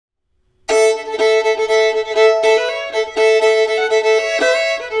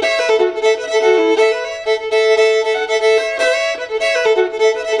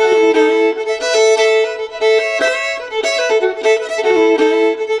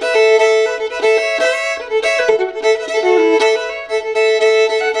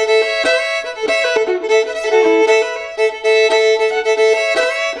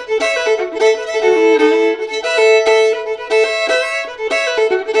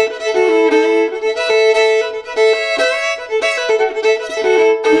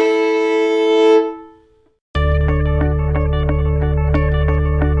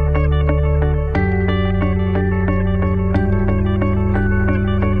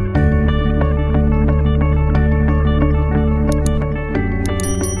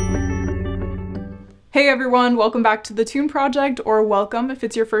Hey everyone, welcome back to the Tune Project, or welcome if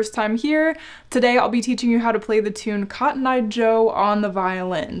it's your first time here. Today I'll be teaching you how to play the tune Cotton-Eyed Joe on the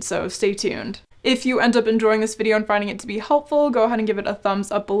violin, so stay tuned. If you end up enjoying this video and finding it to be helpful, go ahead and give it a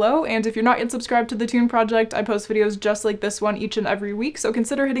thumbs up below, and if you're not yet subscribed to the Tune Project, I post videos just like this one each and every week, so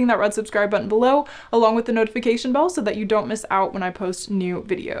consider hitting that red subscribe button below, along with the notification bell so that you don't miss out when I post new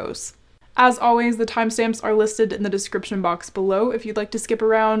videos. As always, the timestamps are listed in the description box below if you'd like to skip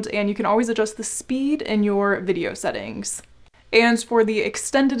around, and you can always adjust the speed in your video settings. And for the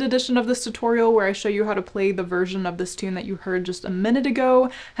extended edition of this tutorial where I show you how to play the version of this tune that you heard just a minute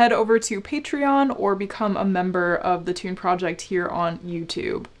ago, head over to Patreon or become a member of the Tune Project here on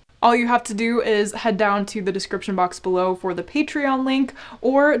YouTube. All you have to do is head down to the description box below for the Patreon link,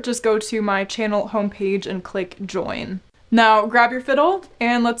 or just go to my channel homepage and click join. Now grab your fiddle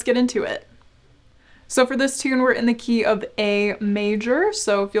and let's get into it. So for this tune, we're in the key of A major,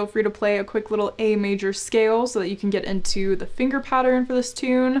 so feel free to play a quick little A major scale so that you can get into the finger pattern for this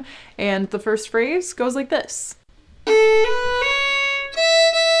tune. And the first phrase goes like this.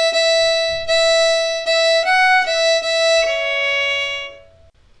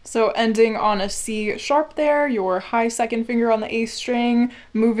 So ending on a C sharp there, your high second finger on the A string.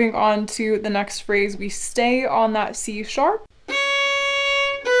 Moving on to the next phrase, we stay on that C sharp.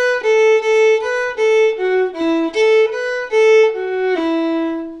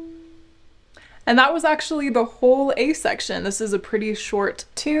 And that was actually the whole A section. This is a pretty short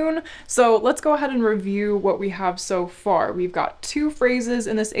tune, so let's go ahead and review what we have so far. We've got two phrases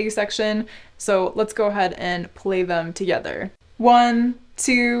in this A section, so let's go ahead and play them together. 1,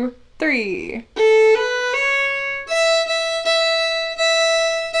 2, 3.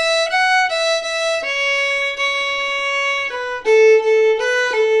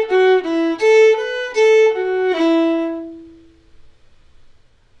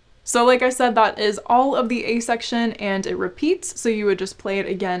 So like I said, that is all of the A section and it repeats, so you would just play it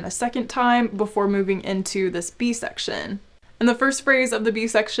again a second time before moving into this B section. And the first phrase of the B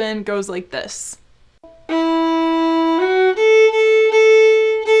section goes like this.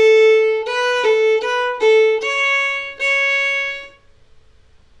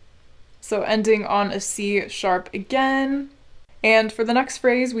 So ending on a C sharp again. And for the next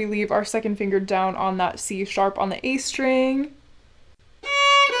phrase, we leave our second finger down on that C sharp on the A string.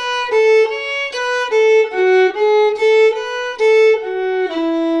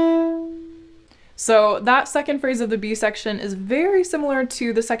 So that second phrase of the B section is very similar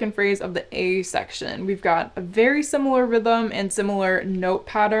to the second phrase of the A section. We've got a very similar rhythm and similar note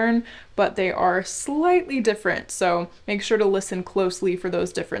pattern, but they are slightly different, so make sure to listen closely for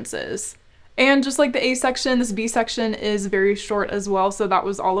those differences. And just like the A section, this B section is very short as well, so that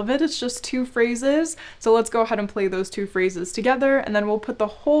was all of it. It's just two phrases. So let's go ahead and play those two phrases together, and then we'll put the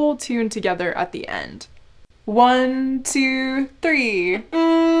whole tune together at the end. 1, 2, 3.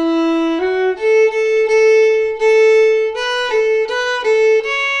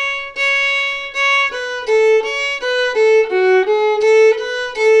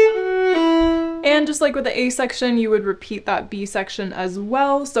 And just like with the A section, you would repeat that B section as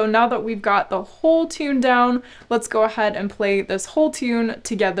well. So now that we've got the whole tune down, let's go ahead and play this whole tune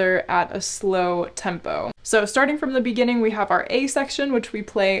together at a slow tempo. So starting from the beginning, we have our A section, which we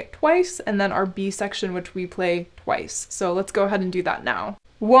play twice, and then our B section, which we play twice. So let's go ahead and do that now.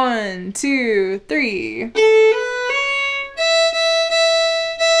 1, 2, 3.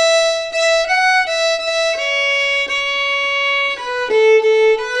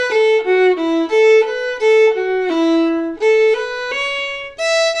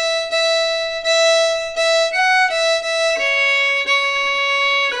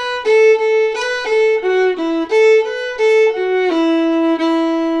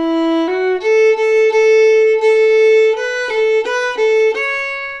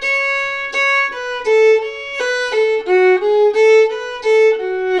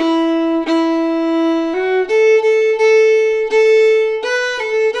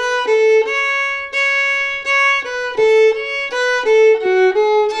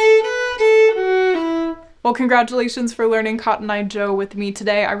 Well, congratulations for learning Cotton-Eyed Joe with me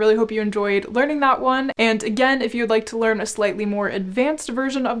today. I really hope you enjoyed learning that one. And again, if you'd like to learn a slightly more advanced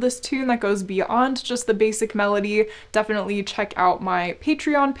version of this tune that goes beyond just the basic melody, definitely check out my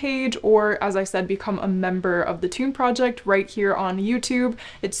Patreon page, or as I said, become a member of the Tune Project right here on YouTube.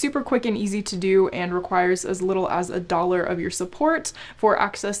 It's super quick and easy to do and requires as little as $1 of your support for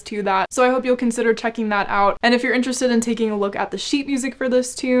access to that. So I hope you'll consider checking that out. And if you're interested in taking a look at the sheet music for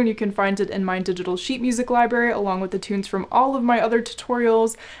this tune, you can find it in my digital sheet music library along with the tunes from all of my other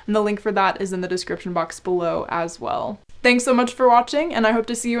tutorials, and the link for that is in the description box below as well. Thanks so much for watching, and I hope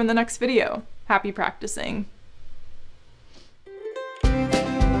to see you in the next video. Happy practicing.